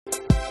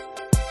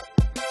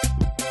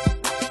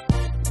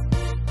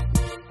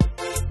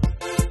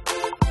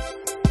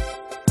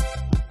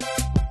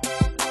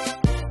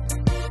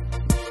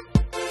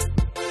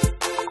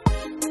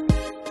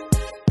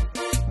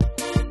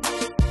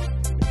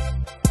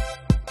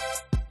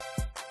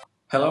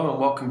Hello and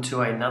welcome to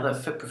another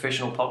Fit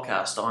Professional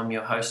podcast. I'm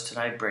your host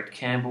today, Brett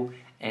Campbell,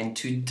 and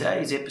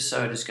today's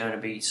episode is going to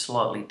be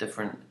slightly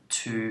different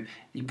to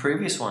the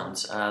previous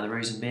ones. The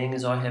reason being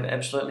is I have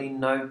absolutely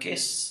no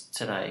guests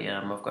today.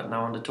 I've got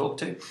no one to talk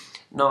to.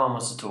 No one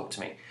wants to talk to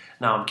me.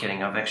 No, I'm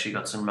kidding. I've actually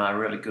got some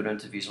really good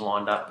interviews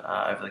lined up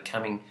over the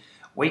coming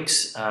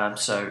weeks,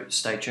 so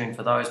stay tuned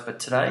for those. But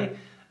today,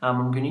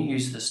 I'm going to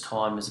use this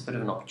time as a bit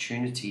of an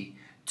opportunity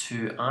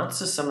to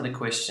answer some of the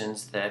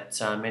questions that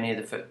many of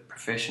the fit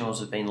professionals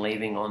have been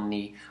leaving on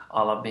the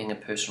I Love Being a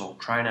Personal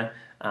Trainer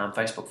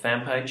Facebook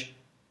fan page.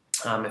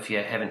 If you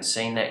haven't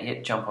seen that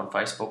yet, jump on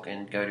Facebook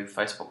and go to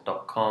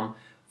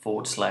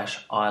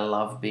facebook.com/I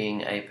Love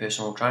Being a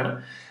Personal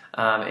Trainer,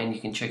 and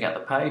you can check out the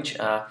page.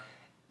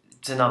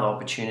 It's another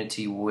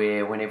opportunity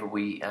where whenever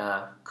we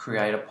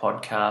create a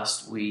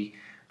podcast, we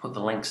put the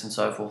links and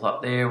so forth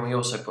up there. We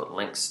also put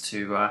links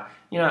to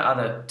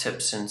other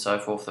tips and so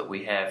forth that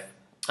we have.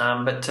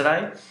 But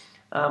today,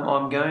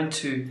 I'm going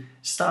to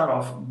start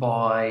off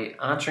by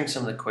answering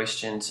some of the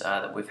questions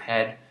that we've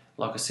had,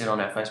 like I said, on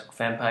our Facebook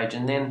fan page,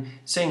 and then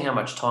seeing how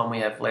much time we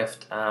have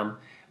left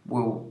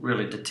will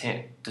really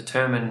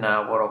determine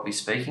what I'll be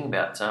speaking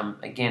about.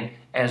 Again,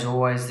 as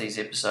always, these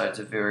episodes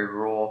are very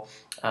raw,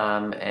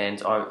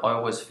 and I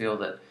always feel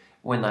that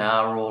when they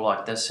are raw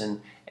like this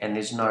and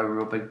there's no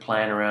real big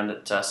plan around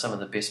it, some of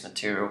the best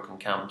material can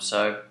come.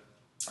 So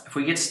if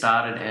we get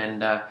started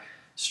and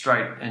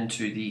straight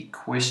into the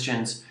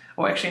questions.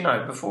 Well, actually,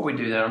 no, before we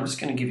do that, I'm just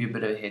going to give you a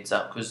bit of a heads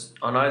up because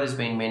I know there's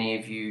been many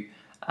of you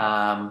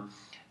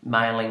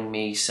mailing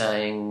me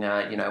saying,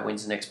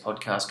 when's the next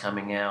podcast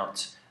coming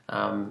out?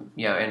 And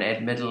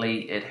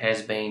admittedly, it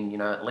has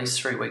been, at least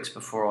 3 weeks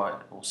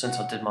since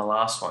I did my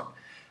last one.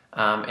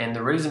 And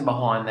the reason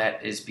behind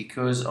that is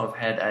because I've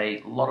had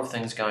a lot of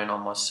things going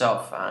on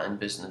myself in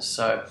business.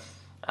 So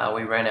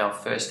we ran our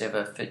first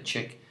ever Fit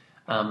Chick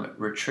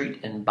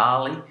retreat in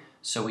Bali.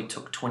 So we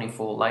took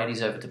 24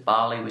 ladies over to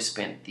Bali. We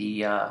spent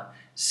the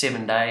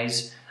 7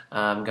 days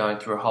going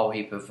through a whole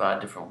heap of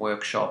different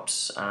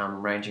workshops,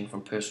 ranging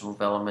from personal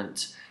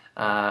development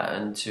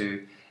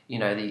into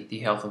the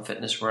health and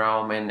fitness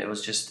realm, and it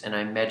was just in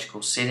a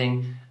magical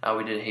setting.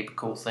 We did a heap of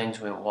cool things.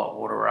 We went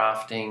whitewater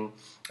rafting.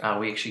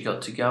 We actually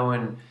got to go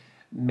and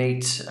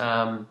meet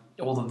all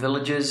the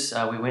villagers.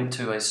 We went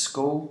to a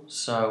school,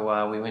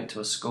 so we went to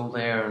a school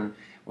there and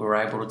we were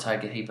able to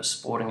take a heap of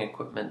sporting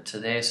equipment to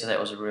there, so that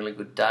was a really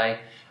good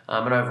day.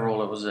 And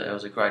overall, it was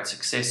a great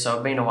success. So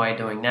I've been away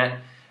doing that,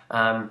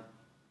 and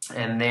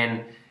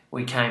then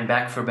we came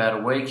back for about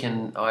a week,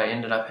 and I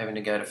ended up having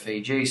to go to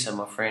Fiji. So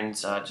my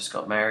friends just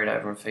got married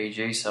over in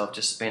Fiji, so I've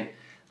just spent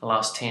the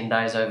last 10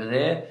 days over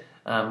there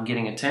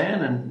getting a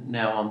tan, and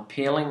now I'm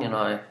peeling, and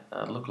I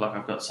look like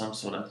I've got some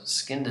sort of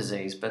skin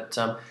disease. But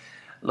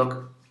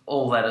look.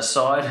 All that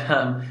aside,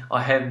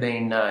 I have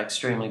been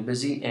extremely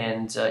busy,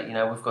 and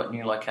we've got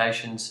new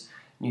locations,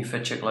 new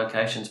Fit Chick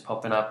locations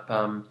popping up,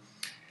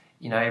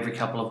 every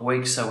couple of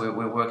weeks. So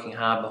we're working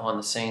hard behind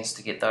the scenes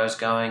to get those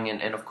going,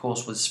 and of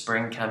course with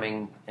spring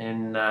coming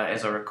in,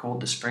 as I record,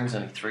 the spring's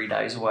only 3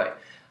 days away.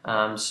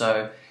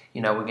 So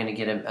we're going to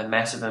get a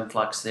massive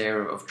influx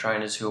there of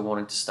trainers who are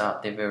wanting to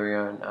start their very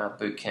own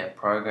boot camp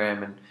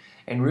program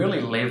and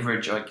really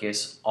leverage, I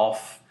guess,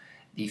 off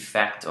the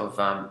fact of,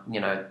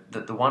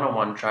 the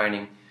one-on-one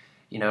training,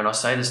 and I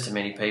say this to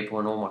many people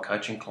and all my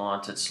coaching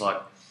clients, it's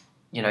like,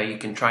 you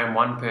can train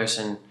one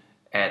person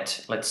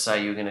at, let's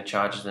say you're going to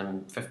charge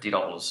them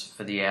 $50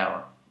 for the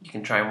hour. You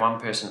can train one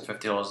person at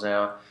 $50 an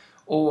hour,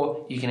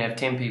 or you can have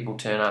 10 people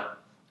turn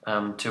up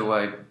to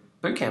a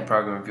bootcamp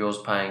program of yours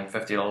paying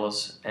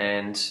 $50,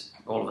 and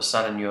all of a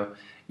sudden your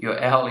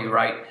hourly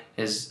rate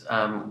has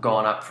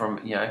gone up from,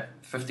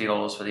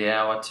 $50 for the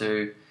hour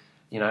to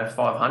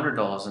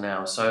 $500 an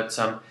hour. So it's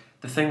the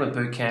thing with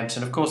boot camps,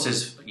 and of course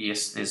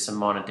there's some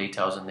minor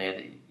details in there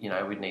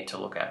that we'd need to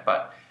look at,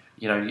 but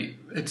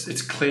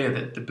it's clear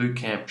that the boot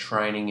camp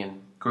training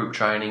and group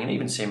training and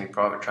even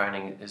semi-private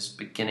training is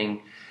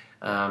beginning.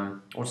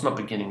 It's not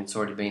beginning; it's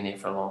already been there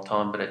for a long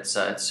time, but it's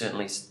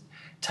certainly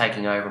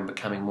taking over and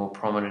becoming more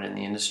prominent in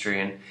the industry.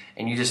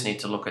 And you just need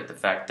to look at the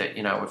fact that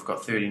we've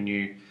got 30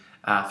 new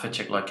Fit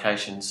Chick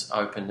locations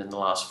opened in the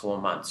last 4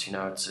 months.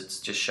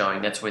 It's just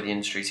showing that's where the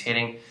industry's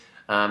heading.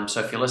 So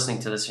if you're listening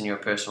to this and you're a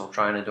personal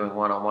trainer doing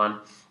one-on-one,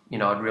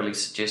 I'd really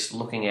suggest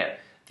looking at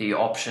the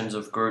options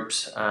of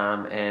groups.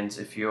 And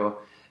if you're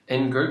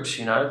in groups,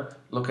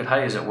 look at,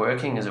 hey, is it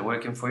working? Is it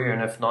working for you?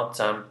 And if not,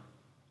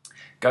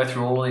 go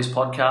through all of these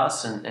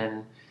podcasts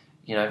and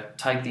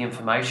take the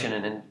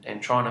information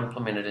and try and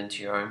implement it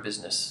into your own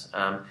business.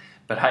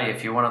 But hey,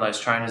 if you're one of those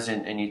trainers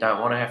and you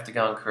don't want to have to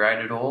go and create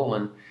it all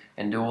and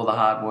do all the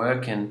hard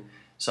work and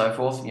so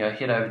forth,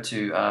 head over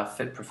to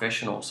Fit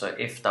Professional, so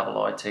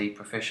FIT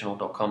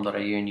professional.com.au,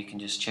 and you can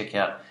just check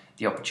out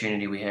the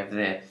opportunity we have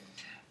there.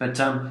 But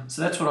so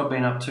that's what I've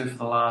been up to for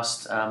the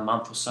last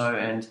month or so,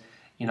 and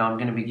I'm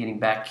going to be getting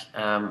back.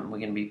 We're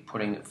going to be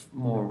putting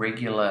more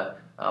regular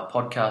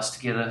podcasts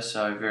together,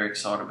 so very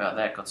excited about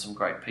that. Got some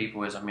great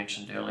people, as I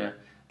mentioned earlier,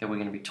 that we're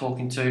going to be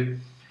talking to.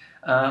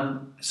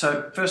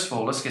 So first of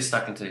all, let's get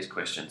stuck into these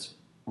questions.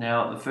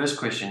 Now, the first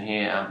question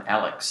here,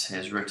 Alex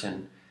has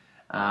written,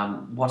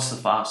 what's the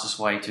fastest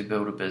way to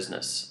build a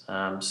business?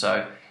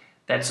 So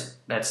that's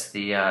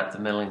the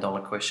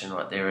 $1,000,000 question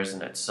right there,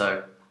 isn't it?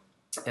 So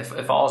if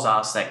I was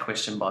asked that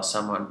question by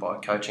someone, by a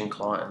coaching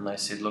client, and they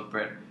said, look,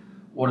 Brett,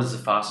 what is the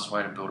fastest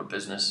way to build a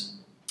business?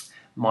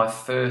 My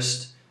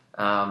first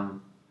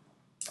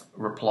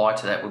reply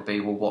to that would be,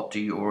 well, what do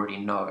you already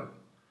know?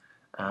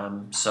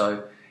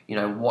 So,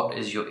 what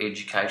is your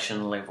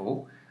education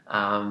level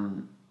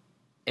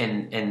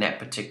in that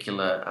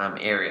particular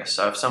area?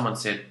 So if someone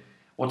said,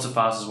 what's the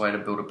fastest way to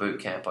build a boot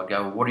camp? I'd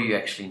go, well, what do you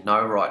actually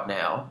know right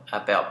now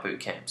about boot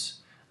camps?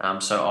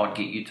 So I'd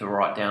get you to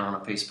write down on a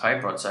piece of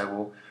paper. I'd say,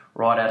 well,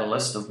 write out a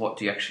list of what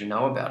do you actually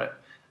know about it.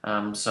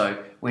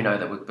 So we know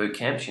that with boot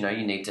camps, you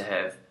need to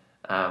have,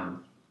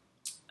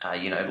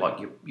 like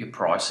your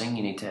pricing,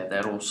 you need to have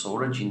that all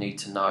sorted. You need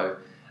to know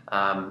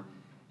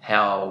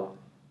how...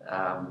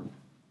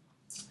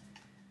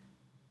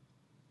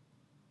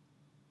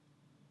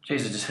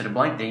 Geez, I just hit a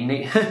blank there. You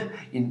need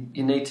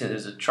you need to.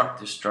 There's a truck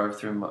just drove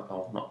through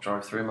not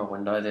drove through my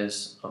window.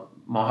 There's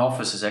my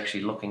office is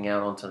actually looking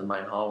out onto the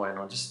main highway, and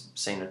I just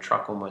seen a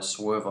truck almost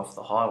swerve off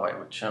the highway,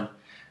 which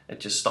it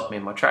just stopped me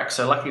in my tracks.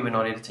 So luckily we're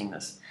not editing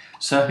this.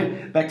 So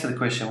back to the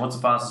question: what's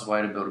the fastest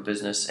way to build a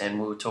business?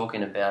 And we were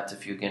talking about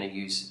if you're going to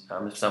use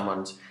if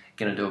someone's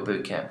going to do a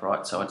boot camp,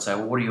 right? So I'd say,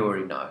 well, what do you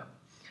already know?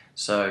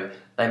 So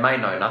they may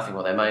know nothing,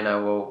 or they may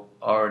know, well,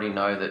 I already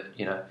know that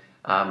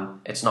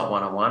it's not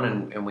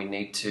one-on-one, and we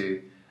need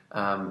to,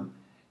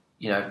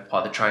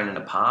 either train in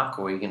a park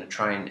or you're going to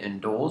train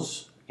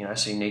indoors.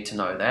 So you need to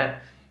know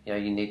that.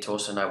 You need to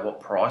also know what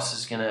price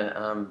is going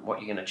to, what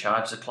you're going to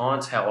charge the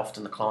clients, how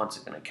often the clients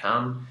are going to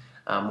come,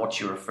 what's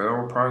your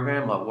referral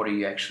program, like what are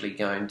you actually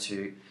going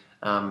to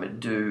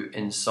do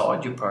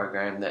inside your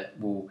program that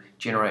will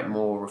generate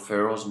more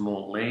referrals and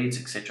more leads,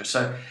 etc.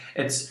 So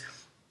it's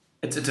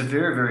a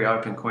very, very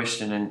open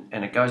question,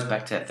 and it goes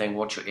back to that thing,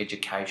 what's your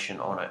education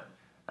on it?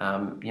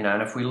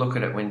 And if we look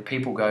at it, when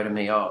people go to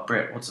me, oh,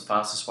 Brett, what's the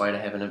fastest way to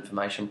have an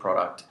information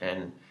product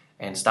and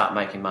start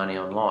making money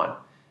online?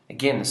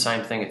 Again, the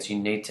same thing, you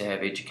need to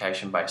have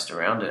education based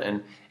around it.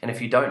 And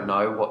if you don't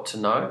know what to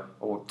know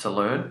or to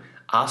learn,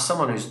 ask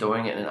someone who's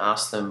doing it and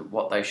ask them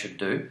what they should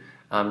do.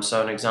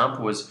 So an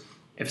example is,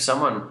 if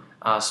someone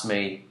asked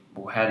me,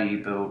 well, how do you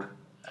build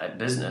a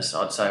business?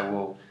 I'd say,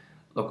 well,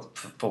 look,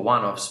 for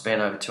one, I've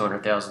spent over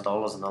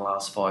 $200,000 in the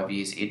last 5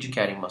 years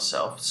educating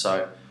myself.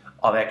 So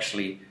I've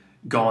actually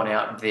gone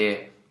out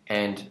there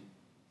and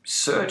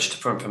searched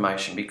for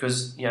information,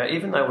 because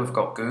even though we've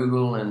got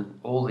Google and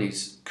all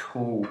these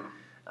cool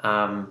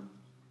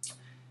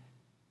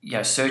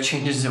search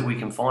engines that we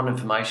can find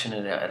information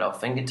at our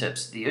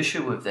fingertips, the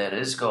issue with that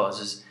is, guys,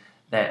 is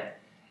that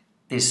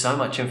there's so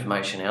much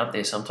information out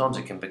there, sometimes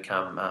it can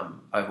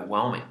become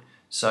overwhelming.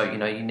 So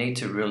you need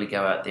to really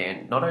go out there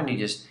and not only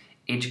just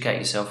educate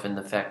yourself in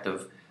the fact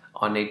of,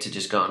 I need to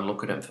just go and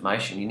look at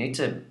information. You need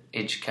to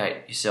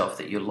educate yourself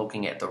that you're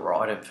looking at the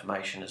right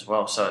information as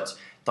well. So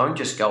don't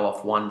just go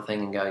off one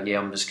thing and go, yeah,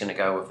 I'm just going to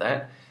go with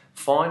that.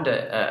 Find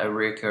a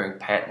recurring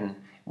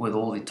pattern with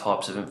all the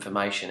types of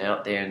information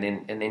out there,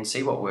 and then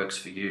see what works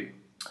for you.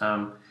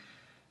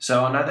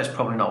 So I know that's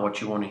probably not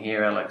what you want to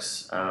hear,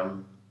 Alex. Yeah,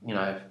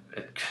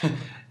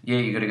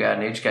 you got to go out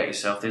and educate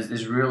yourself.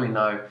 There's really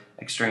no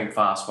extreme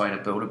fast way to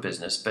build a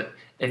business. But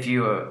if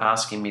you were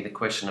asking me the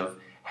question of,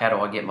 how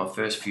do I get my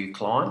first few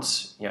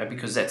clients,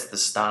 because that's the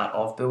start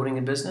of building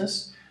a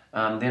business,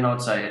 then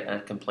I'd say a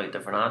complete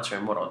different answer.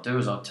 And what I'll do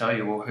is I'll tell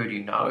you, well, who do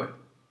you know?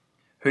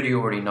 Who do you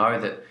already know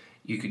that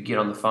you could get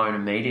on the phone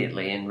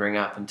immediately and ring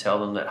up and tell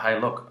them that, hey,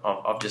 look,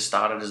 I've just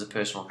started as a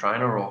personal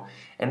trainer,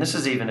 and this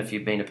is even if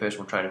you've been a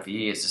personal trainer for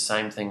years, the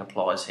same thing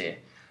applies here.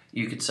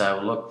 You could say,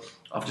 well, look,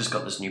 I've just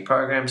got this new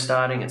program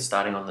starting. It's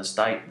starting on this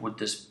date. Would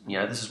this,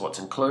 this is what's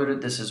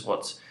included. This is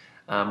what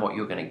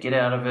you're going to get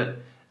out of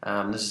it.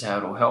 This is how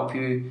it will help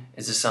you.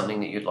 Is this something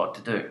that you'd like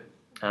to do?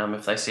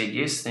 If they said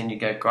yes, then you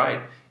go,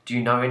 great. Do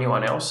you know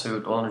anyone else who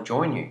would want to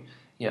join you?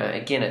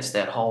 Again, it's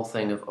that whole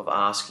thing of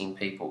asking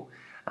people.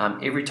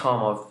 Every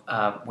time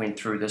I've went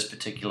through this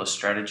particular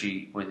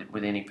strategy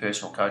with any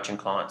personal coaching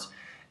clients,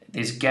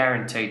 there's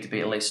guaranteed to be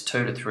at least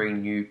 2 to 3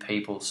 new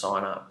people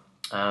sign up.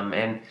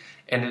 And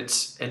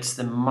it's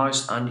the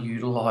most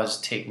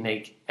underutilized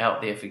technique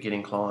out there for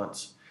getting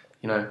clients.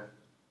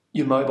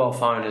 Your mobile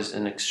phone is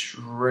an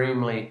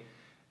extremely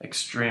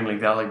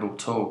valuable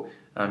tool.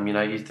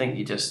 You think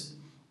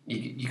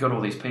you got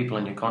all these people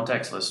in your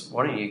contacts list.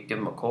 Why don't you give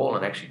them a call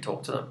and actually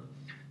talk to them?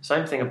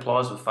 Same thing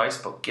applies with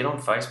Facebook. Get on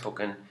Facebook,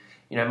 and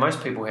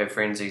most people have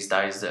friends these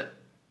days that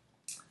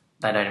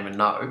they don't even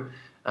know.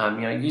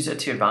 Use it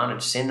to your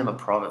advantage. Send them a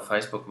private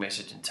Facebook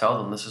message and tell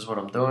them, this is what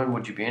I'm doing.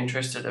 Would you be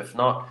interested? If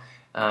not,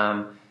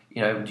 do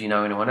you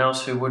know anyone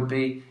else who would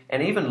be?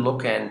 And even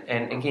look and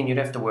again, you'd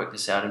have to work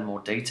this out in more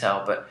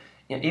detail, but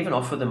even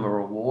offer them a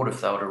reward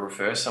if they were to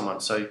refer someone.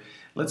 So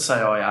let's say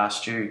I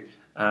asked you,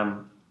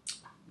 I'm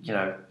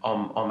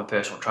a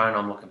personal trainer,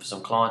 I'm looking for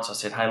some clients. I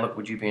said, hey, look,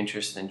 would you be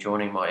interested in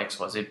joining my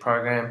XYZ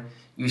program?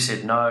 you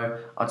said no,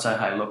 I'd say,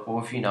 hey, look,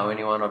 well, if you know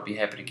anyone, I'd be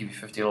happy to give you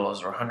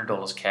 $50 or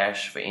 $100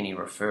 cash for any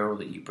referral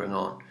that you bring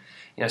on.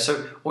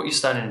 So what you're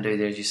starting to do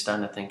there is you're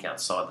starting to think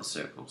outside the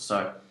circle.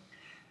 So,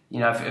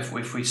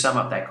 if we sum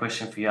up that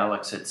question for you,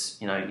 Alex, it's,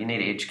 you need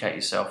to educate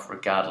yourself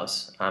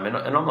regardless. And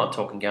I'm not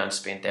talking go and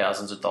spend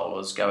thousands of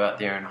dollars, go out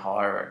there and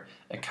hire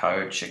a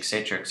coach,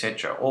 etc.,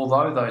 etc.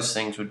 Although those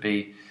things would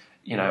be,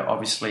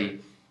 obviously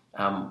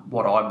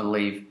what I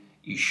believe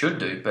you should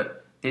do, but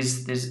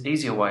there's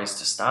easier ways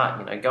to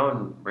start. Go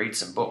and read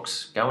some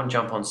books, go and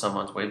jump on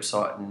someone's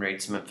website and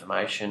read some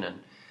information,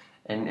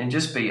 and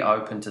just be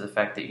open to the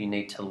fact that you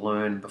need to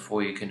learn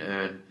before you can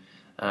earn.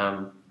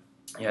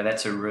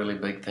 That's a really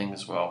big thing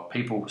as well.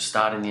 People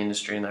start in the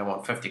industry and they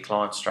want 50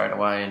 clients straight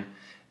away, and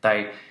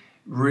they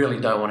really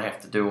don't want to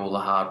have to do all the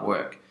hard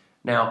work.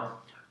 Now,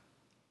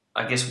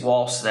 I guess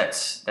whilst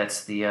that's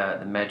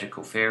the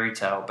magical fairy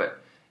tale, but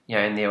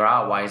and there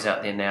are ways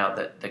out there now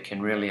that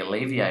can really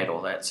alleviate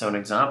all that. So an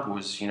example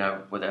is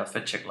with our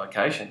FitCheck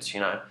locations,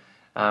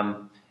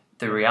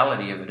 the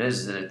reality of it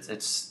is that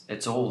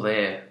it's all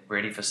there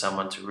ready for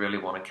someone to really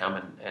want to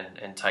come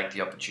and take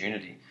the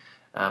opportunity.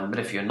 But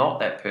if you're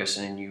not that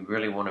person and you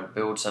really want to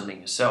build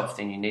something yourself,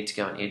 then you need to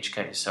go and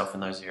educate yourself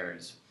in those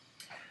areas.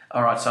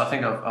 All right, so I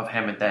think I've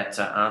hammered that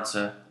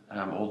answer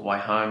all the way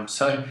home.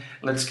 So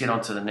let's get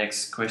on to the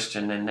next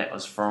question, and that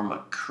was from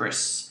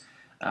Chris.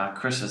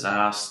 Chris has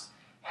asked,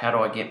 how do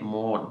I get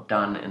more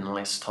done in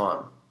less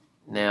time?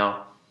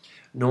 Now,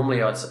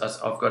 normally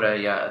I've got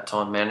a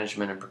time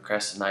management and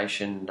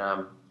procrastination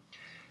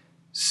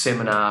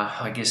seminar,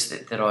 I guess,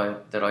 that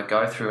I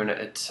go through, and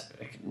it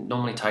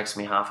normally takes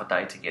me half a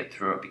day to get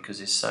through it because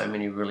there's so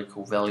many really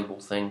cool,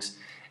 valuable things,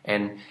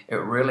 and it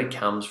really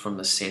comes from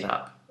the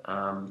setup.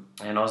 And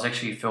I was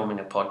actually filming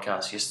a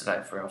podcast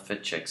yesterday for our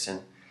Fit Chicks,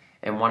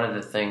 and one of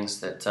the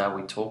things that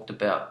we talked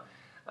about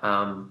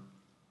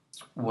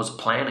was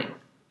planning.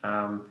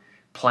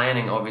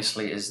 Planning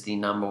obviously is the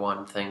number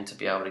one thing to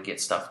be able to get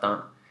stuff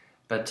done.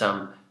 But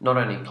not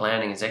only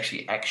planning, it's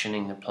actually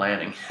actioning the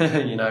planning,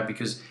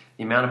 because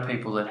the amount of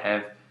people that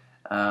have,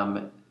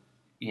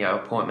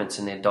 appointments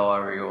in their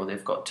diary, or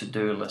they've got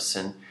to-do lists,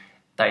 and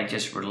they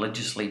just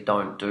religiously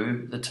don't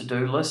do the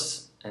to-do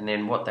lists. And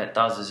then what that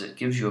does is it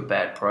gives you a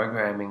bad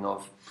programming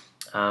of,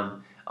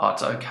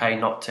 it's okay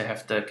not to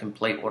have to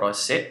complete what I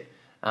set,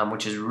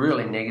 which is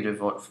really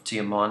negative to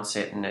your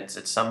mindset, and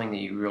it's something that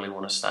you really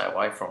want to stay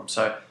away from.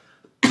 So,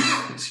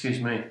 excuse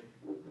me,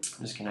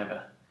 I'm just going to have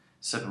a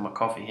sip of my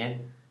coffee here.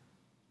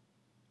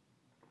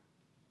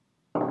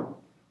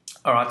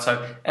 All right,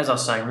 so as I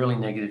was saying, really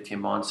negative to your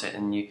mindset,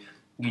 and you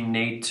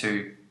need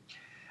to,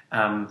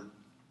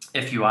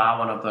 if you are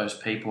one of those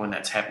people and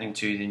that's happening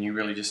to you, then you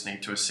really just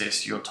need to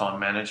assess your time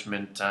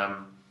management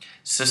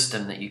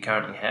system that you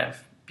currently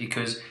have,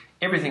 because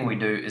everything we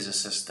do is a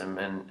system,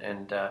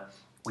 and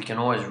we can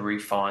always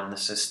refine the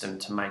system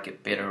to make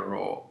it better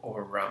or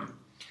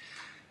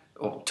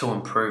to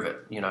improve it.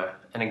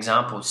 An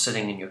example is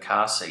sitting in your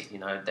car seat.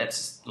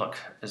 That's like,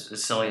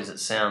 as silly as it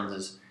sounds,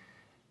 is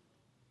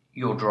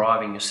you're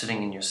driving, you're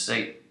sitting in your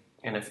seat,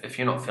 and if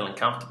you're not feeling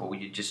comfortable,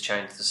 you just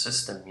change the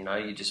system.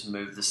 You just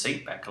move the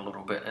seat back a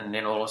little bit, and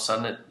then all of a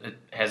sudden it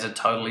has a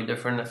totally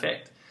different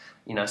effect.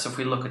 So if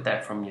we look at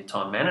that from your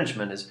time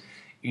management, is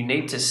you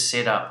need to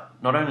set up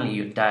not only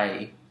your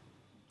day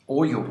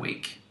or your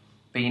week,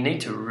 but you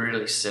need to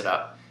really set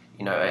up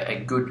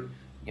a good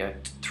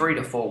 3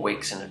 to 4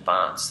 weeks in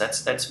advance.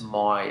 That's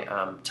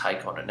my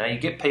take on it. Now, you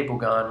get people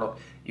going, look,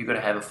 you've got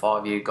to have a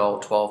 5-year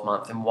goal,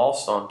 12-month, and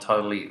whilst I'm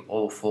totally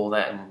all for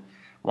that and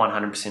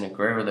 100%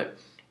 agree with it,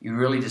 you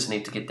really just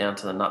need to get down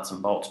to the nuts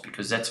and bolts,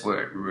 because that's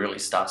where it really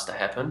starts to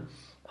happen.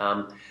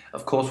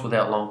 Of course,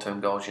 without long-term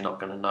goals, you're not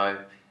going to know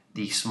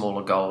the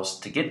smaller goals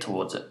to get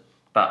towards it.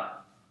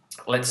 But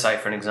let's say,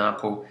 for an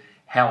example,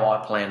 how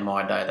I plan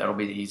my day, that'll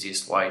be the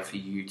easiest way for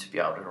you to be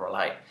able to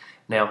relate.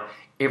 Now,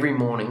 every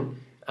morning,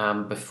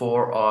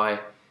 before I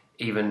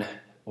even,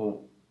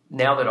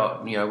 now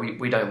that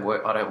we don't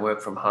work, I don't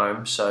work from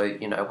home, so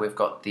we've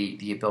got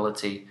the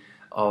ability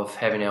of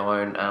having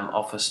our own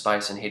office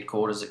space and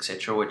headquarters,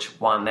 etc. Which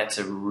that's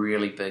a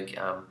really big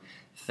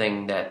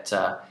thing that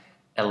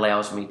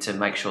allows me to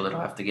make sure that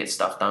I have to get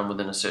stuff done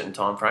within a certain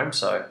time frame.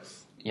 So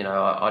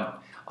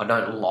I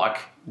don't like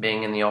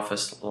being in the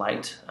office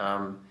late.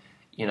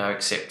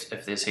 Except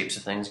if there's heaps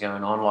of things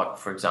going on. Like,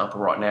 for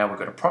example, right now we've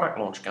got a product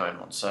launch going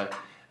on. So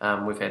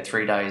we've had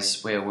 3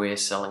 days where we're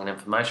selling an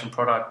information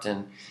product,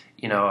 and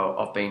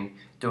I've been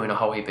doing a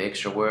whole heap of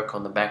extra work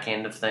on the back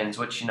end of things,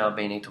 which I've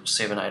been until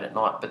 7, 8 at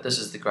night. But this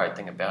is the great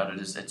thing about it,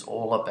 is it's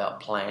all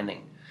about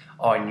planning.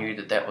 I knew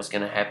that was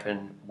going to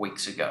happen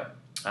weeks ago.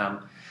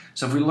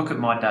 So if we look at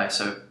my day,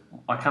 so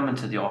I come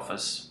into the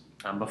office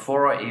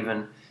before I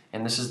even,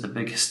 and this is the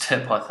biggest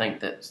tip I think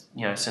that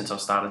since I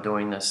started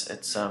doing this,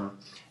 it's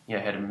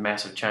had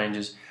massive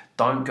changes.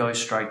 Don't go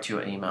straight to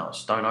your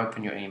emails. Don't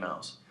open your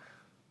emails.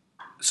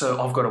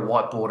 So I've got a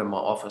whiteboard in my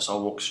office.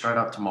 I'll walk straight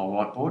up to my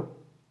whiteboard,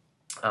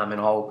 and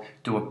I'll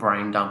do a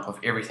brain dump of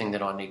everything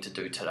that I need to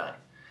do today.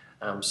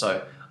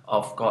 So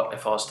I've got,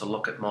 if I was to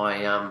look at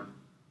my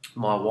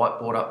my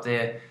whiteboard up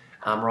there.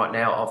 Right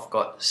now I've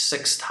got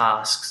 6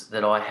 tasks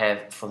that I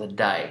have for the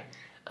day.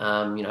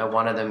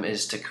 One of them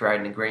is to create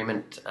an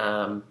agreement.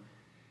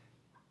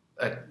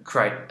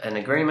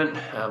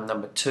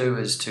 Number 2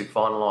 is to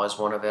finalise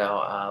one of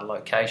our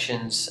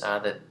locations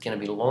that's going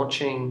to be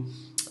launching.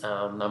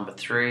 Number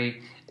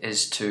 3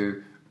 is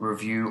to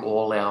review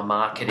all our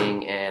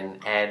marketing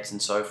and ads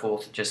and so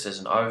forth, just as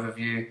an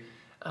overview.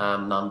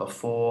 Number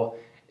 4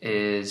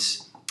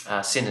 is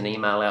send an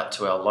email out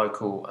to our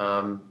local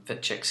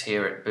fit chicks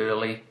here at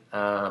Burleigh.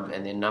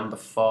 And then number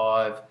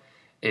 5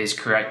 is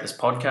create this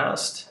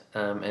podcast.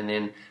 And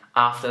then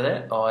after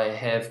that, I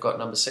have got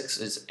number 6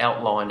 is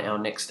outline our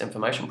next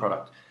information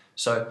product.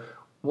 So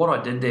what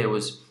I did there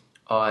was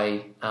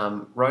I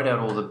wrote out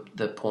all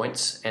the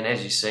points, and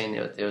as you've seen,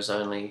 there was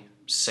only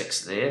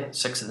 6 there,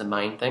 6 of the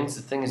main things.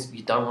 The thing is,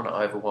 you don't want to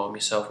overwhelm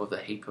yourself with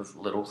a heap of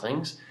little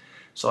things.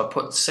 So I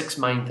put 6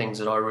 main things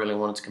that I really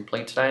wanted to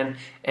complete today,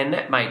 and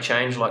that may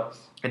change. Like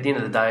at the end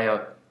of the day,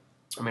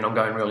 I'm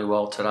going really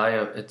well today.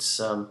 It's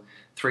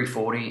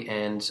 3:40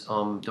 and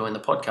I'm doing the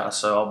podcast,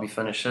 so I'll be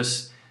finished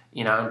this,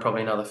 in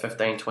probably another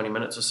 15-20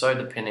 minutes or so,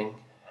 depending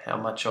how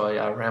much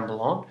I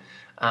ramble on.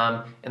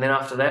 And then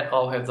after that,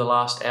 I'll have the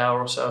last hour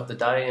or so of the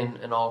day,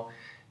 and I'll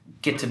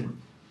get to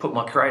put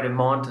my creative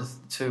mind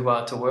to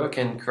work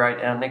and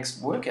create our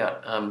next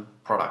workout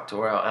product,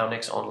 or our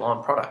next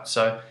online product.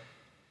 So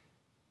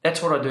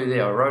that's what I do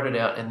there. I wrote it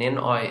out, and then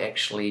I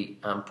actually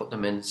put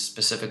them in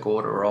specific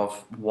order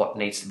of what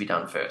needs to be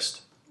done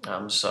first.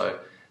 So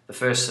the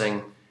first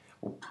thing,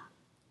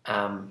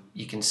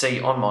 you can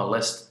see on my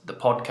list, the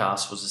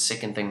podcast was the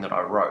second thing that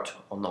I wrote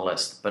on the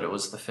list, but it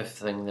was the 5th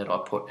thing that I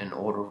put in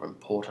order of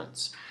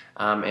importance.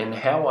 And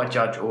how I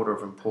judge order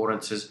of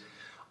importance is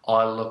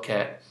I look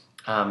at,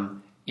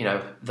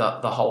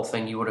 the whole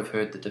thing. You would have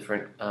heard the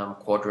different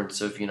quadrants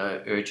of,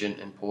 urgent,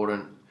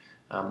 important,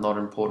 not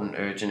important,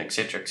 urgent,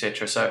 etc.,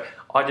 etc. So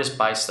I just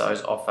base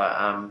those off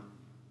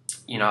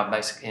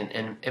basic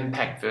in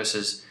impact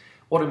versus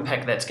what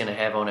impact that's going to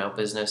have on our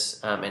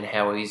business, and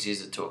how easy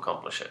is it to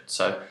accomplish it.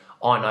 So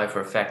I know for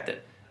a fact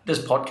that this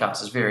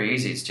podcast is very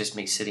easy. It's just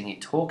me sitting here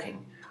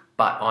talking,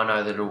 but I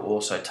know that it will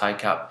also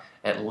take up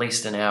at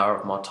least an hour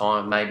of my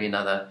time, maybe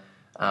another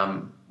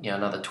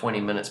 20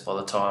 minutes by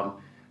the time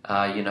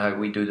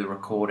we do the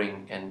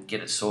recording and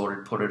get it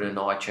sorted, put it in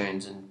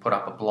iTunes and put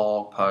up a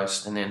blog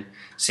post, and then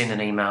send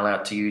an email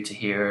out to you to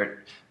hear it,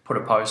 put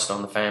a post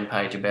on the fan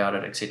page about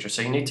it, etc.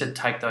 So you need to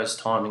take those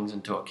timings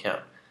into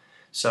account.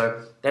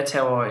 So that's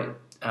how I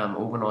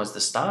organise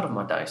the start of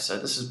my day. So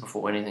this is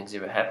before anything's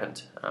ever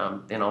happened.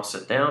 Then I'll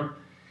sit down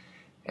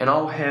and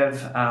I'll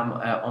have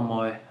on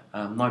my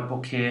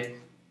notebook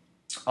here,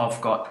 I've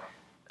got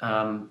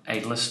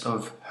a list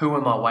of who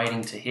am I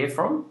waiting to hear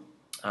from.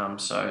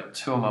 So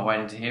it's who am I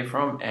waiting to hear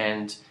from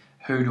and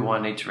who do I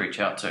need to reach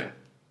out to.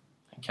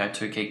 Okay,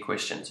 2 key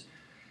questions.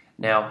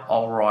 Now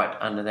I'll write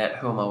under that,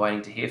 who am I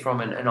waiting to hear from,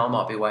 and I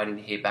might be waiting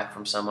to hear back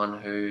from someone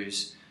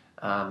who's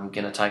going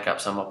to take up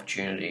some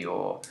opportunity,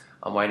 or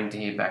I'm waiting to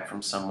hear back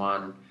from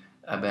someone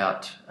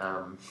about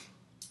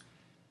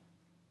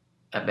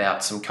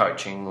some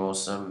coaching or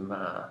some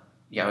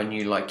a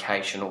new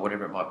location or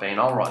whatever it might be, and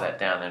I'll write that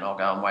down. Then I'll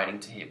go, I'm waiting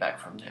to hear back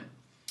from them.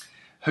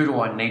 Who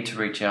do I need to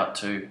reach out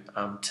to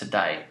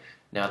today?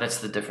 Now that's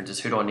the difference,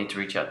 is who do I need to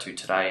reach out to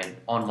today? And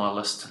on my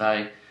list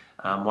today,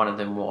 one of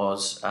them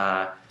was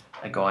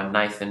a guy,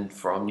 Nathan,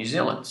 from New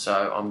Zealand.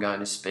 So I'm going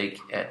to speak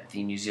at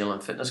the New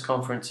Zealand Fitness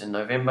Conference in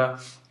November,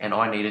 and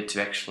I needed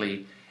to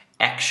actually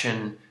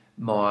action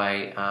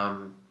my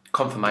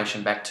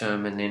confirmation back to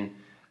him, and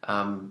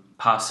then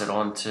pass it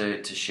on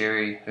to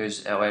Sherry,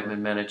 who's our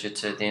admin manager,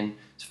 to then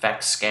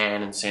fax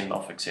scan and send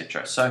off,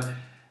 etc. So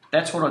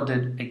that's what I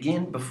did,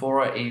 again,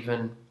 before I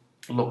even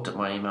looked at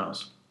my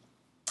emails.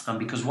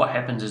 Because what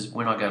happens is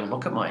when I go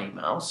look at my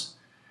emails,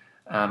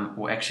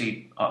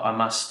 I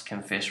must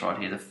confess right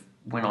here,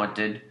 when I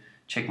did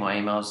check my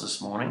emails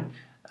this morning,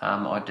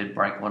 I did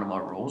break one of my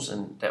rules,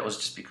 and that was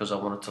just because I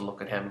wanted to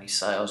look at how many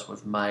sales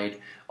we've made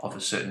of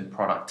a certain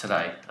product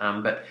today.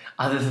 But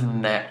other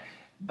than that,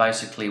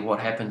 basically what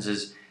happens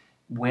is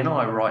when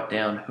I write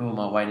down who am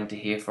I waiting to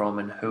hear from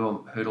and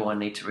who do I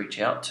need to reach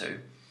out to,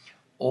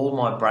 all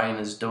my brain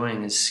is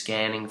doing is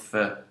scanning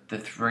for the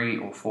 3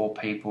 or 4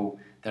 people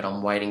that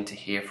I'm waiting to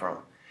hear from.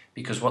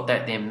 Because what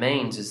that then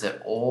means is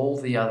that all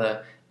the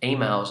other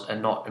emails are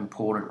not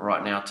important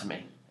right now to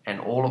me. And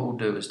all it will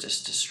do is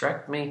just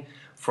distract me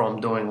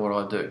from doing what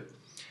I do.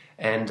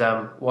 And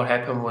what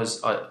happened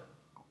was I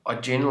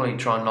generally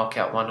try and knock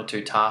out 1 or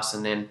 2 tasks,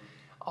 and then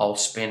I'll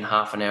spend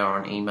half an hour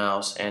on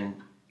emails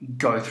and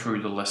go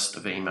through the list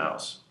of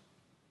emails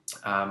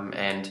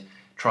and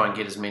try and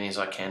get as many as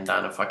I can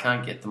done. If I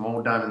can't get them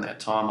all done in that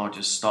time, I'll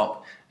just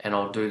stop and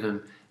I'll do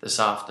them this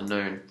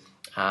afternoon,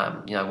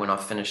 when I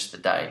finish the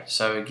day.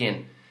 So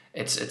again,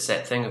 it's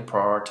that thing of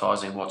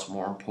prioritizing what's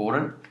more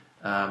important.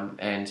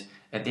 And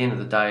at the end of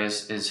the day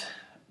is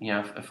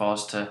if I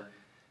was to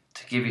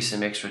give you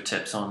some extra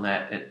tips on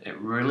that, it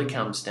really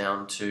comes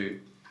down to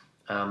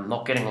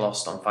not getting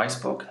lost on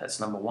Facebook. That's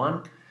number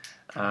 1.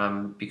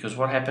 Because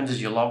what happens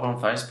is you log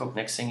on Facebook,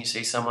 next thing you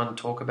see someone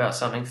talk about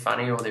something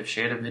funny or they've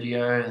shared a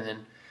video, and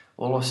then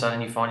all of a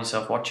sudden you find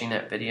yourself watching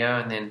that video,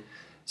 and then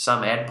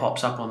some ad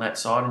pops up on that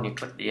side and you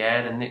click the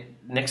ad, and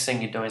next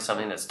thing you're doing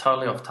something that's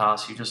totally off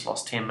task. You just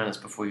lost 10 minutes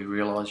before you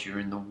realise you're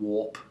in the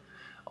warp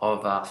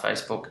of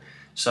Facebook.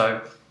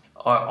 So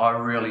I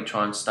really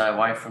try and stay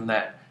away from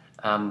that.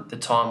 The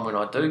time when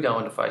I do go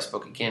into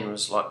Facebook again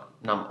was like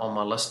on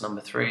my list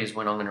number 3 is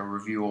when I'm going to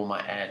review all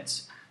my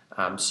ads.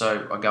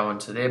 So I go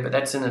into there, but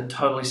that's in a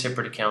totally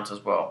separate account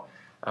as well,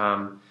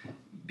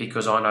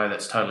 because I know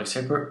that's totally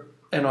separate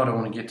and I don't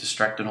want to get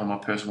distracted on my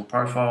personal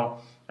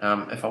profile.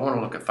 If I want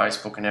to look at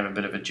Facebook and have a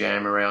bit of a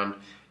jam around,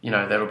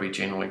 that'll be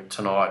generally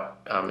tonight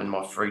in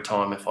my free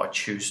time if I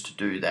choose to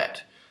do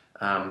that.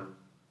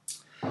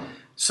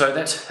 So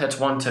that's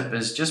one tip,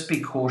 is just be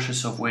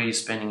cautious of where you're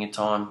spending your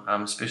time,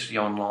 especially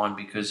online,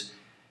 because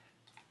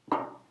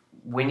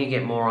when you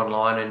get more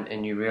online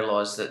and you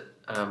realise that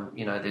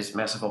there's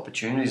massive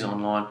opportunities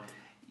online,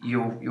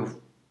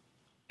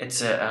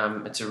 it's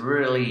a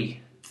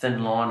really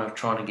thin line of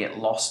trying to get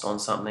lost on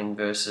something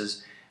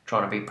versus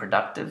trying to be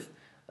productive.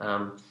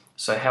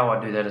 So how I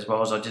do that as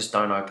well is I just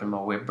don't open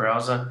my web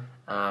browser,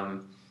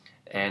 and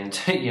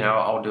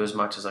I'll do as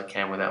much as I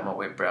can without my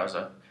web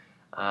browser.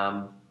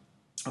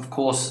 Of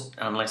course,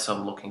 unless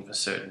I'm looking for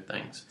certain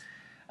things.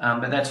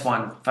 But that's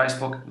one,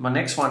 Facebook. My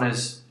next one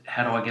is,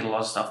 how do I get a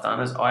lot of stuff done,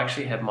 is I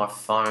actually have my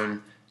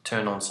phone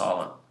turned on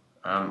silent.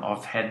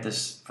 I've had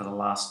this for the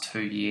last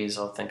 2 years.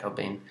 I think I've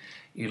been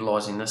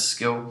utilising this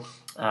skill.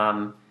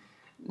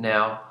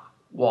 Now,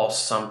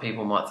 whilst some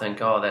people might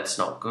think, oh, that's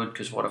not good,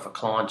 because what if a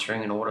client's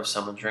ringing or what if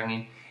someone's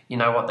ringing? You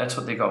know what, that's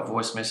what they got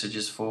voice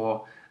messages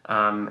for.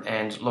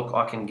 And look,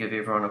 I can give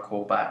everyone a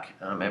call back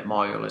at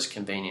my earliest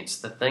convenience.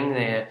 The thing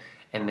there,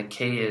 and the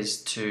key,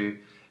 is to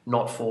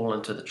not fall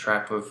into the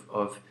trap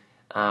of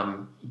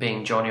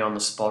being Johnny on the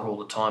spot all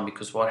the time,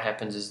 because what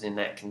happens is then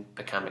that can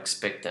become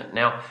expectant.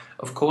 Now,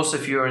 of course,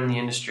 if you're in the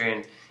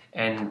industry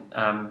and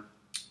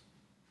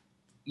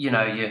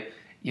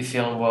you're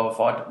feeling, well,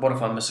 what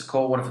if I miss a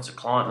call? What if it's a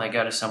client and they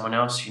go to someone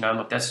else?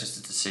 Look, that's just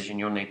a decision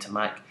you'll need to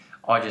make.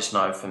 I just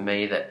know for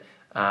me that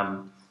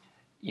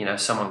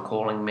someone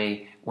calling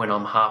me when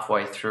I'm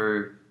halfway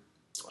through.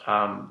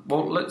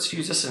 Well, let's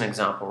use this as an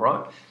example,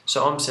 right?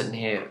 So I'm sitting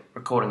here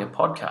recording a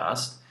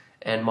podcast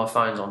and my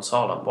phone's on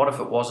silent. What if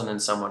it wasn't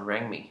and someone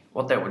rang me?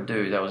 What that would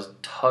do, that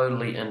would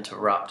totally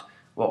interrupt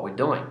what we're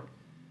doing.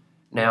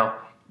 Now,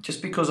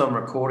 just because I'm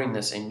recording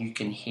this and you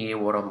can hear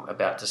what I'm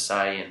about to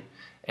say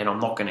and I'm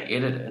not going to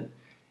edit it,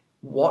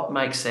 what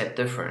makes that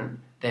different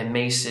than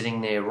me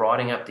sitting there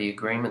writing up the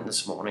agreement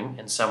this morning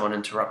and someone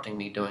interrupting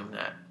me doing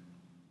that?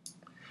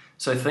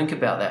 So think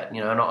about that, and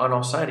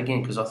I'll say it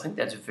again because I think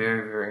that's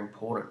very, very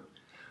important.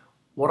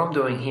 What I'm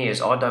doing here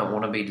is I don't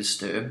want to be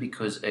disturbed,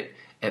 because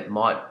it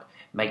might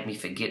make me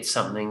forget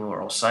something,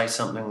 or I'll say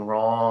something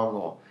wrong,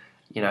 or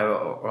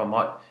I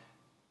might,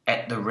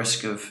 at the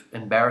risk of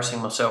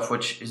embarrassing myself,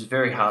 which is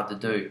very hard to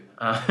do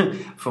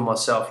for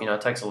myself.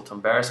 It takes a lot to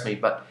embarrass me.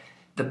 But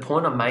the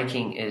point I'm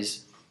making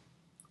is,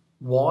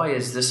 why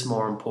is this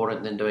more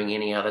important than doing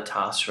any other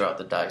task throughout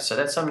the day? So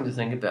that's something to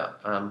think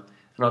about.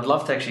 And I'd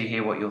love to actually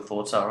hear what your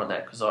thoughts are on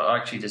that, because I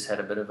actually just had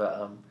a bit of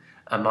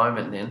a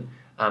moment then,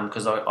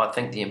 because I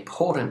think the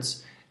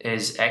importance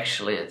is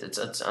actually,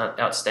 it's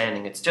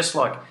outstanding. It's just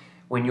like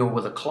when you're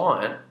with a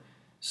client,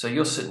 so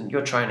you're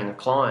training a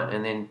client,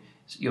 and then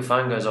your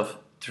phone goes off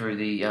through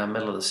the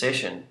middle of the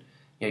session.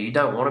 You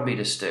don't want to be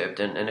disturbed,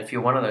 and if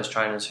you're one of those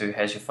trainers who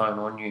has your phone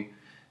on you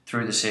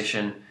through the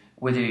session,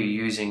 whether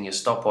you're using your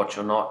stopwatch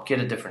or not, get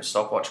a different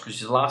stopwatch, because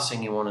the last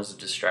thing you want is a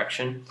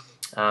distraction.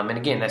 And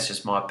again, that's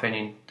just my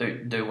opinion.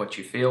 Do what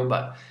you feel,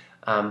 but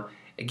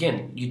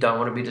again, you don't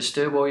want to be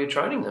disturbed while you're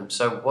training them.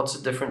 So what's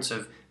the difference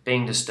of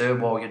being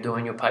disturbed while you're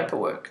doing your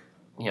paperwork?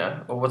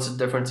 Or what's the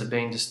difference of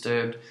being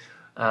disturbed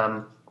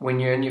when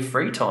you're in your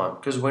free time?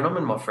 Because when I'm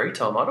in my free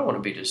time, I don't want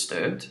to be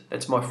disturbed.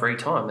 It's my free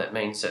time. That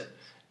means that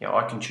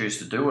I can choose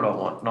to do what I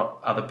want, not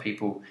other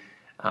people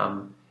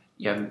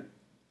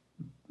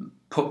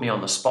put me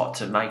on the spot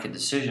to make a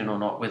decision or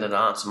not whether to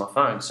answer my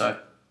phone. So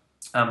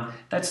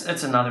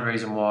that's another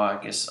reason why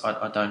I guess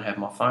I don't have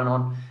my phone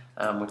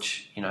on,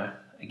 which,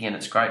 again,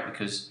 it's great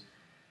because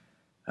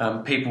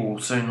people will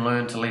soon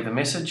learn to leave a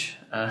message.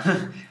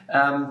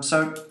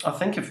 So I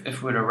think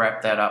if we were to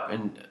wrap that up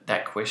in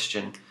that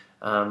question,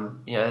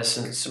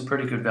 there's some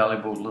pretty good,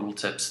 valuable little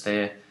tips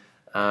there.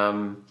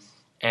 And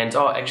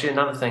actually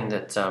another thing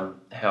that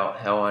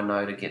how I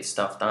know to get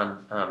stuff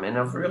done, and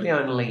I've really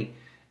only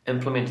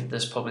implemented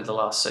this probably the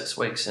last 6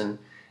 weeks, and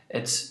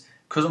it's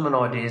because I'm an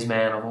ideas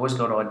man. I've always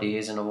got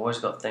ideas and I've always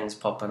got things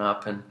popping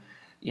up, and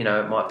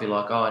it might be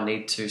like, I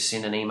need to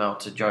send an email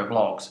to Joe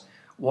Blogs.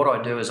 What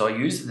I do is I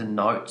use the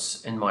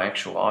notes in my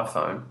actual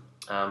iPhone.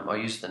 I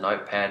use the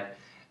notepad,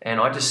 and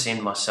I just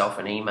send myself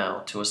an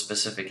email to a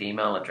specific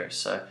email address.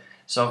 So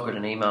I've got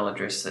an email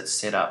address that's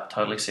set up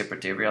totally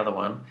separate to every other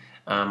one,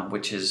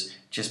 which is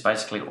just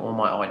basically all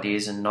my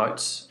ideas and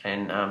notes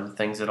and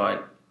things that I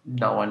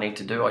know I need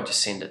to do. I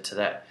just send it to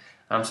that.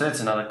 So that's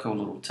another cool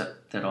little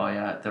tip that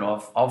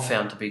I've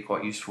found to be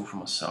quite useful for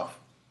myself.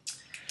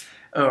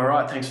 All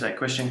right, thanks for that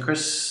question,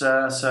 Chris.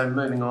 So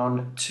moving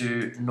on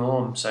to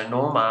Norm. So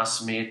Norm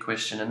asked me a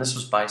question, and this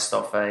was based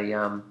off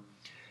a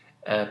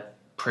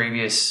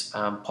previous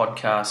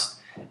podcast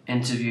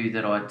interview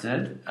that I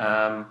did,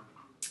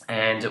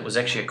 and it was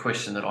actually a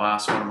question that I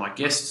asked one of my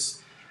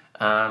guests.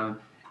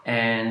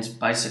 And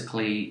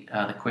basically,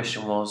 the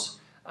question was,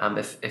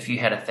 if you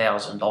had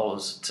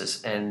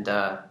 $1,000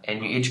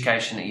 and your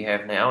education that you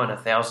have now, and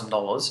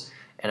 $1,000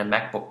 and a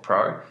MacBook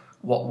Pro,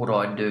 what would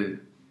I do?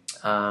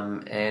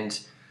 And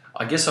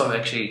I guess I've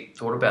actually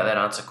thought about that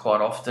answer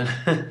quite often.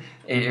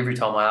 Every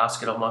time I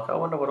ask it, I'm like, I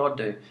wonder what I'd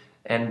do.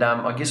 And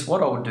I guess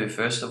what I would do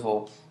first of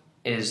all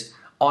is,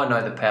 I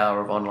know the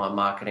power of online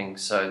marketing,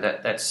 so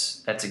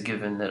that's a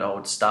given that I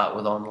would start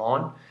with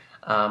online.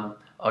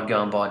 I'd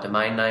go and buy a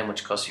domain name,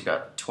 which costs you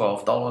about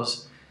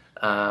 $12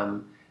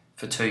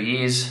 for 2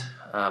 years.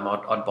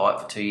 I'd buy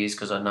it for 2 years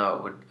because I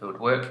know it would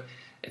work.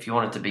 If you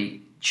wanted to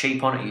be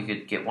cheap on it, you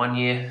could get 1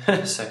 year,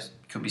 so you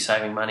could be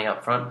saving money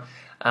up front.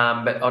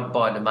 But I'd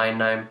buy a domain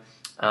name,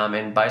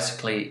 and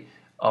basically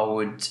I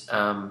would,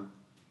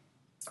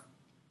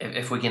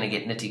 if we're going to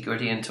get nitty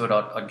gritty into it,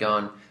 I'd go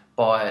and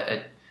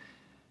buy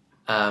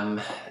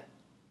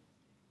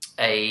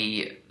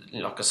a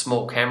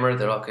small camera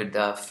that I could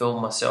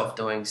film myself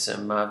doing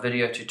some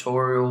video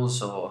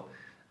tutorials or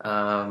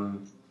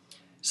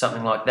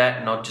something like that,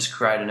 and I'd just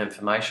create an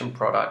information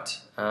product.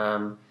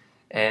 And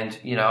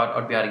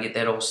I'd be able to get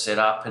that all set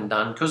up and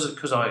done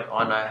because I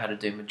know how to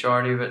do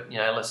majority of it.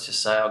 Let's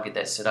just say I'll get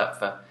that set up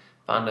for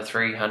under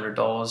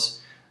 $300,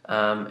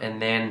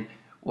 and then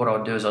what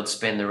I'd do is I'd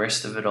spend the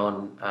rest of it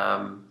on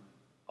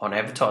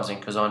advertising,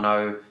 because I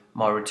know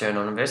my return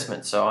on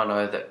investment. So I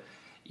know that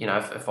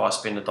if I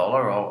spend $1,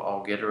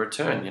 I'll get a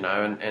return.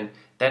 And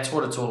that's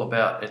what it's all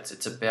about.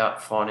 It's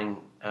about finding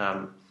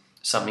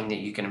something that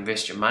you can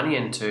invest your money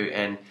into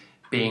and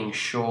being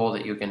sure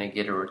that you're going to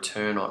get a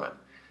return on it.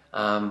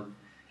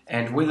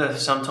 And whether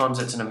sometimes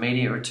it's an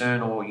immediate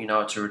return or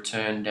it's a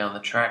return down the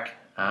track,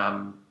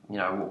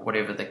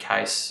 whatever the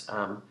case,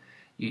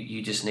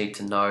 you just need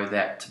to know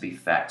that to be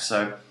fact.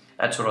 So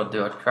that's what I'd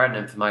do. I'd create an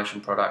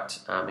information product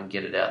and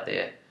get it out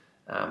there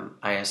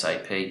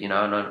ASAP.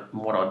 And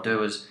what I'd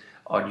do is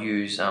I'd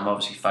use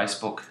obviously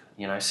Facebook.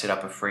 Set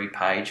up a free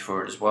page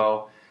for it as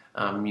well.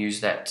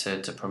 Use that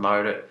to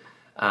promote it.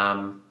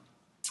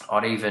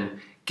 I'd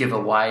even give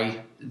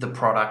away the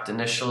product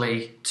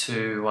initially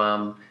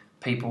to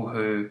people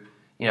who,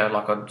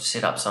 like I'd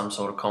set up some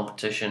sort of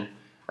competition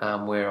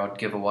where I'd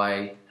give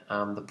away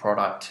the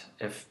product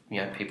if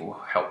people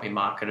help me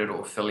market it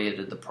or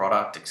affiliated the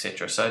product,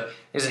 etc. So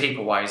there's a heap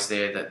of ways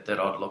there that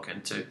I'd look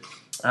into.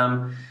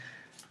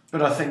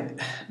 But I think,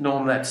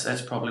 Norm,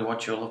 that's probably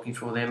what you're looking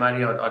for there,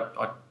 matey.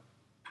 I'd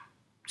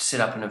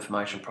set up an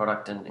information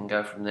product and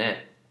go from there.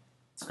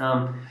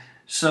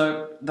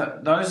 So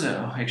those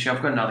are actually.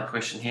 I've got another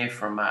question here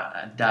from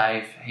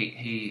Dave.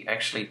 He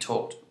actually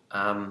talked.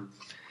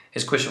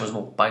 His question was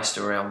more based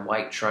around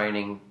weight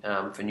training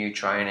for new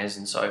trainers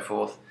and so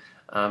forth.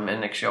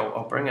 And actually,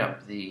 I'll bring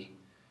up the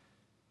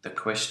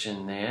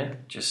question there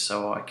just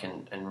so I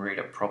can read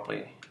it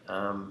properly.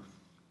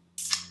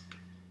 Just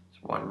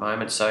one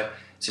moment. So it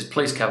says,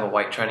 please cover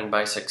weight training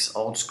basics,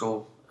 old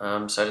school,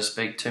 so to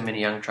speak. Too many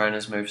young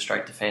trainers move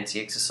straight to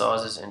fancy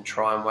exercises and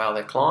try and wow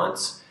their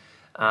clients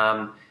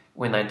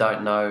when they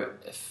don't know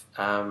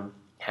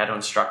how to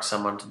instruct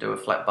someone to do a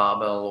flat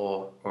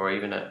barbell or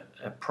even a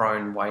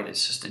prone weight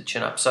assisted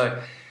chin up.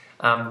 So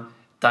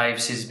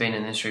Dave says he's been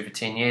in the industry for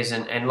 10 years,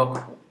 and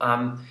look,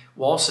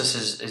 whilst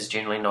this is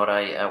generally not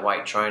a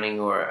weight training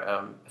or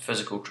a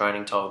physical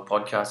training type of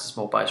podcast, it's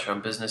more based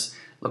around business.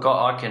 Look,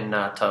 I can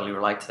totally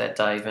relate to that,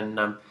 Dave, and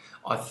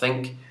I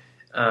think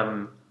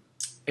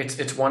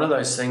it's one of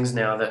those things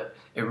now that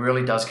it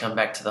really does come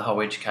back to the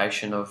whole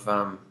education of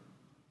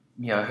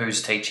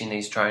who's teaching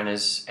these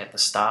trainers at the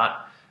start,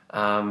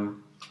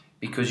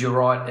 because you're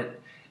right,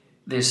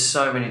 there's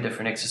so many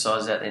different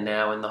exercises out there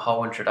now, and the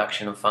whole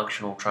introduction of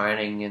functional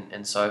training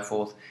and so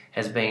forth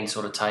has been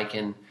sort of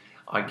taken,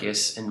 I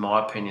guess, in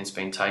my opinion, it's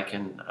been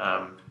taken,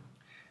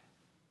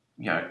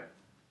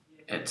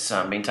 it's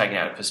been taken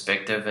out of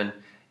perspective, and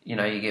you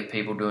get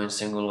people doing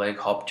single leg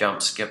hop,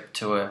 jump, skip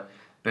to a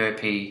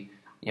burpee,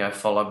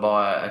 followed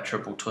by a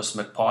triple twist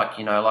McPike,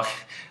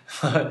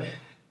 like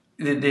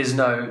there's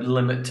no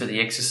limit to the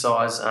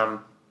exercise.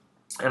 And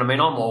I mean,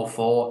 I'm all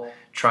for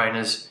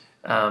trainers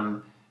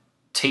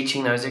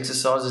teaching those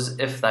exercises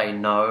if they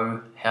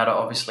know how to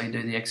obviously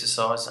do the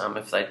exercise.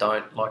 If they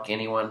don't, like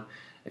anyone,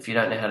 if you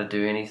don't know how to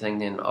do anything,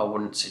 then I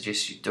wouldn't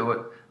suggest you do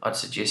it. I'd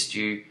suggest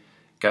you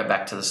go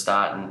back to the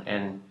start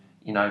and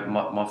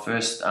my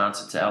first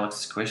answer to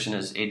Alex's question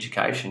is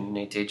education. You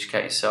need to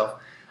educate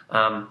yourself.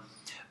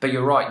 But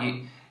you're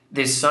right.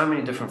 There's so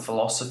many different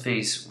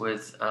philosophies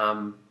with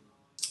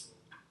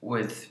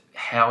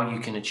how you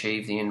can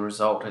achieve the end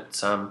result.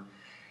 It's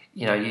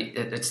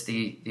it's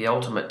the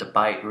ultimate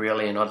debate,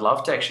 really, and I'd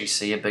love to actually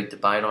see a big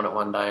debate on it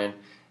one day,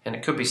 and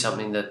it could be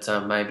something that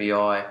maybe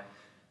I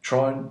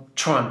try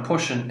and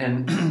push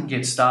and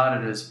get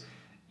started is,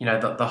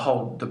 the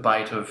whole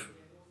debate of,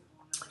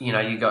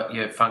 you got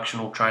your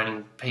functional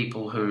training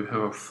people who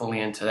are fully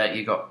into that.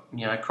 You got,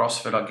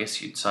 CrossFit, I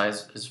guess you'd say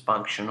is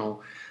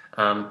functional.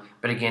 But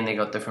again, they've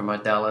got different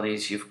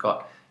modalities. You've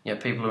got,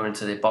 people who are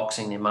into their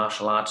boxing, their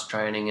martial arts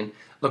training. And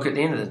look, at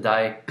the end of the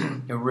day,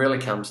 it really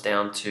comes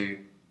down to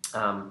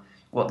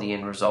what the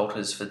end result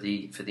is for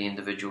the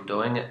individual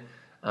doing it.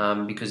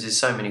 Because there's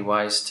so many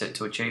ways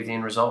to achieve the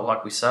end result,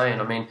 like we say.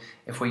 And I mean,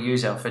 if we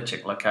use our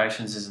FitCheck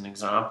locations as an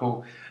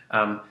example,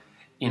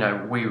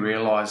 we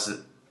realise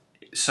that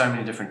so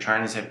many different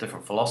trainers have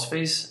different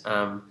philosophies.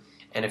 And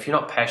if you're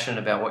not passionate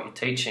about what you're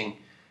teaching,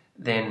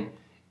 then,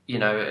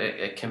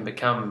 it can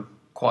become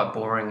quite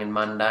boring and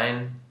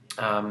mundane.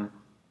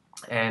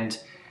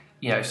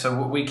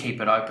 So we keep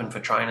it open for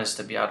trainers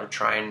to be able to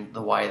train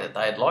the way that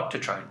they'd like to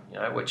train,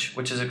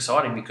 which is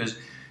exciting, because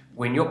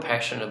when you're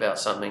passionate about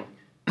something,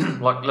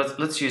 like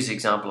let's use the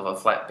example of a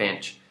flat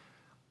bench.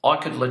 I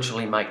could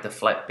literally make the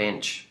flat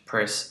bench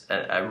press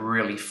a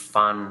really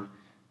fun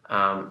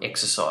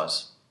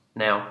exercise.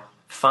 Now,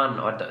 fun,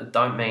 I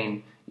don't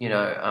mean,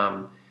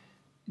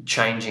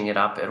 changing it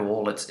up at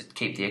all. It's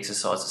keep the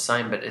exercise the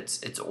same, but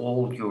it's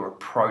all your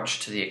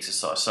approach to the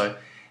exercise. So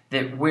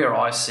that where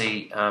I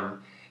see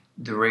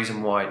the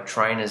reason why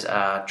trainers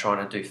are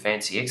trying to do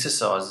fancy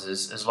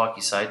exercises is, like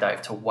you say,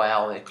 Dave, to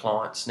wow their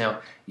clients. Now,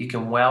 you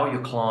can wow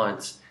your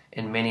clients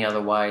in many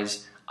other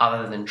ways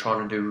other than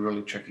trying to do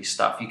really tricky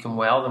stuff. You can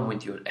wow them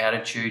with your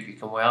attitude. You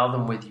can wow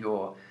them with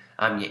your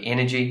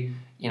energy.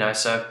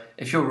 So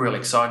if you're really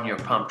excited and you're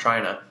a pump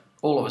trainer,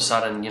 all of a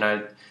sudden,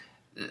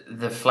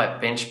 the flat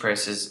bench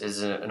press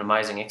is an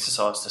amazing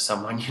exercise to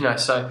someone.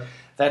 So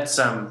that's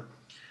I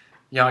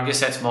guess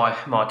that's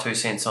my 2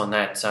 cents on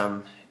that.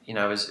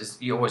 Is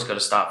you always got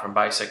to start from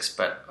basics,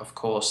 but of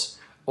course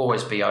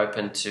always be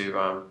open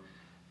to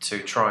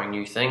trying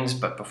new things.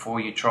 But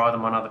before you try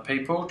them on other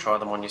people, try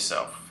them on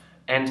yourself.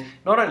 And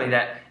not only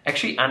that,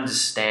 actually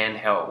understand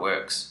how it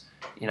works.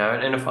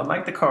 And if I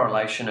make the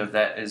correlation of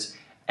that is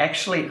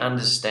actually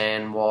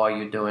understand why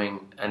you're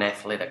doing an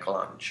athletic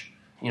lunge.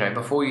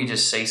 Before you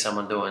just see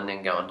someone do it and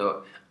then go and do it,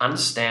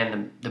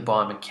 understand the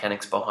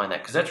biomechanics behind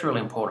that, because that's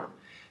really important.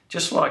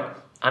 Just like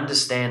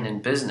understand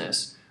in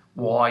business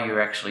why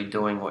you're actually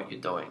doing what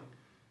you're doing.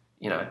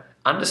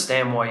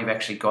 Understand why you've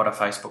actually got a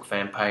Facebook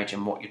fan page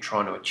and what you're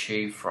trying to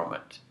achieve from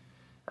it.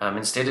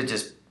 Instead of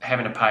just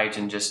having a page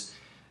and just...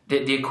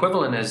 The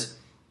equivalent is...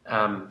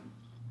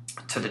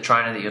 to the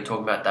trainer that you're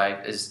talking about,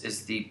 Dave,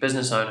 is the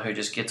business owner who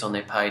just gets on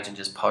their page and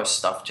just posts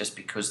stuff just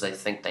because they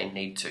think they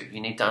need to. You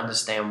need to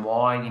understand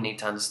why. You need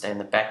to understand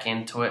the back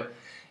end to it.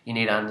 You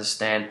need to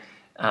understand,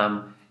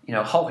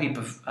 a whole heap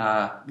of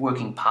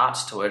working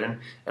parts to it. And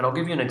I'll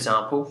give you an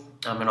example.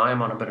 And I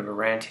am on a bit of a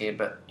rant here,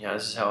 but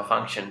this is how I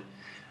function.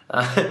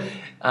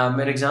 An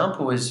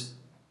example is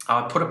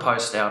I put a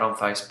post out on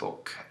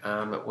Facebook.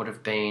 It would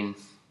have been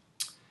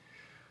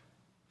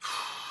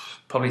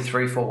probably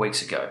 3-4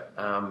 weeks ago.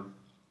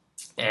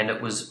 And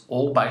it was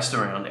all based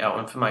around our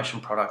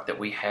information product that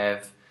we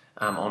have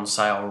on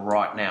sale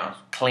right now.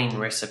 Clean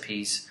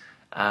Recipes,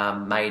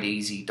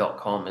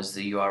 madeeasy.com is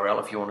the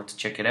URL if you wanted to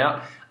check it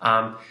out.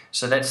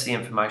 So that's the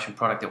information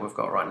product that we've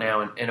got right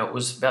now. And it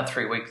was about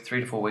 3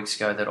 to 4 weeks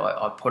ago that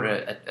I put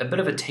a bit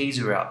of a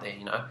teaser out there,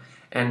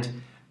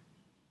 And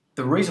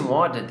the reason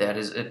why I did that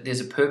is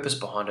there's a purpose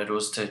behind it. It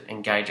was to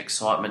engage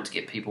excitement, to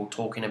get people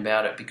talking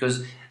about it,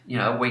 because,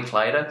 a week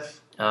later...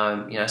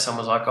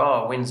 someone's like,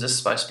 oh, when's this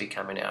supposed to be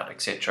coming out,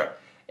 etc.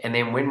 And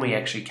then when we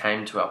actually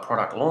came to our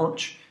product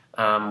launch,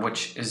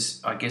 which is,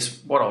 I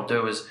guess, what I'll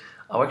do is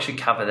I'll actually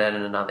cover that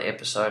in another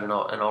episode, and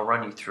I'll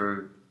run you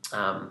through.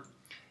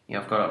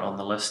 I've got it on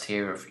the list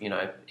here of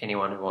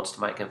anyone who wants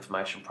to make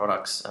information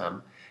products.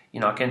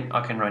 I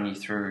can run you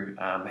through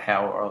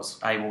how I was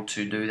able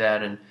to do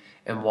that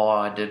and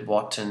why I did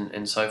what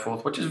and so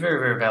forth, which is very,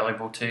 very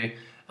valuable to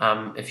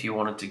if you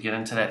wanted to get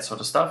into that sort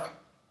of stuff.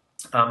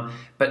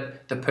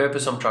 But the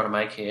purpose I'm trying to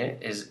make here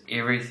is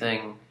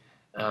everything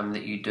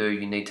that you do,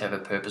 you need to have a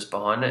purpose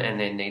behind it, and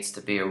there needs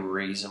to be a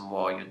reason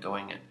why you're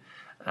doing it.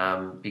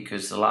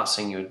 Because the last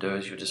thing you would do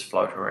is you'll just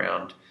float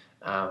around,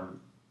 and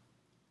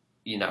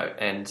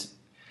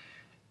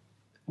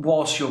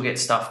whilst you'll get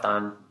stuff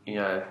done,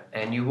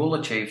 and you will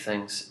achieve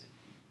things,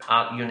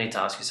 you'll need to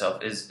ask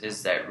yourself,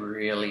 is that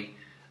really,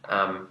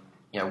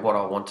 what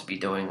I want to be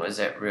doing? Is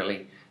that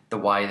really the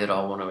way that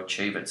I want to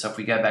achieve it? So if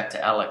we go back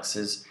to Alex,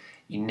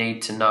 you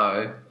need to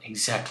know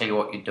exactly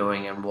what you're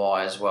doing and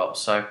why as well.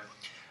 So,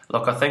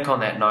 look, I think on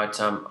that note,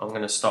 I'm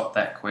going to stop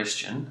that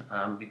question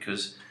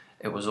because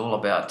it was all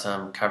about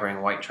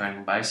covering weight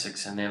training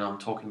basics, and then I'm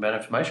talking about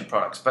information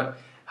products. But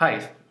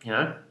hey,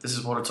 this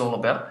is what it's all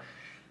about.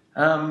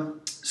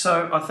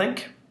 So I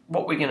think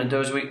what we're going to do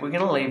is we're going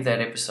to leave that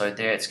episode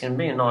there. It's going to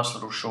be a nice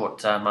little short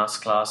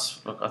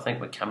masterclass. Look, I think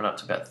we're coming up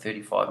to about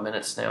 35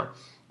 minutes now.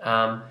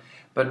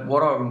 But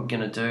what I'm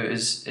going to do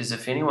is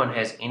if anyone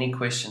has any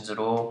questions at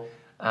all,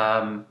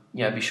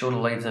 be sure to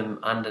leave them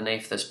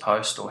underneath this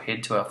post or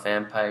head to our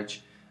fan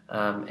page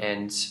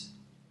and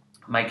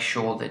make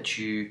sure that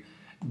you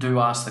do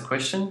ask the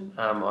question.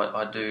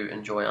 I do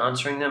enjoy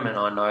answering them, and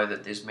I know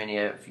that there's many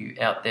of you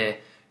out there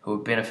who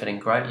are benefiting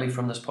greatly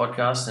from this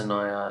podcast, and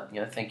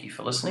I thank you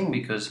for listening,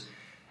 because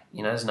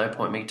there's no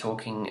point me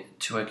talking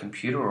to a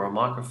computer or a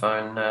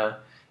microphone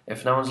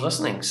if no one's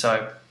listening.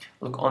 So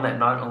look, on that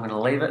note, I'm going to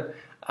leave it.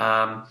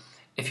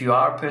 If you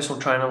are a personal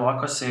trainer,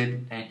 like I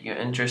said, and you're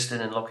interested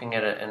in looking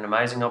at an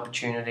amazing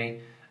opportunity,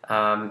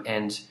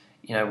 and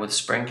with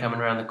spring coming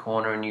around the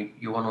corner, and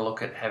you want to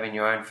look at having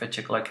your own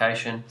FitCheck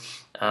location,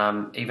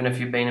 even if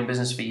you've been in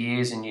business for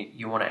years and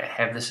you want to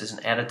have this as an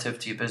additive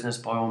to your business,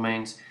 by all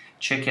means,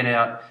 check it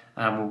out.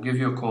 We'll give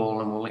you a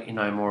call and we'll let you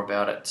know more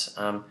about it.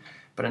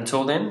 But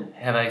until then,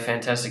 have a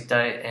fantastic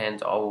day,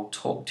 and I'll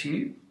talk to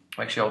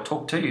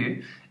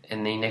you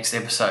in the next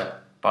episode.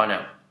 Bye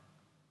now.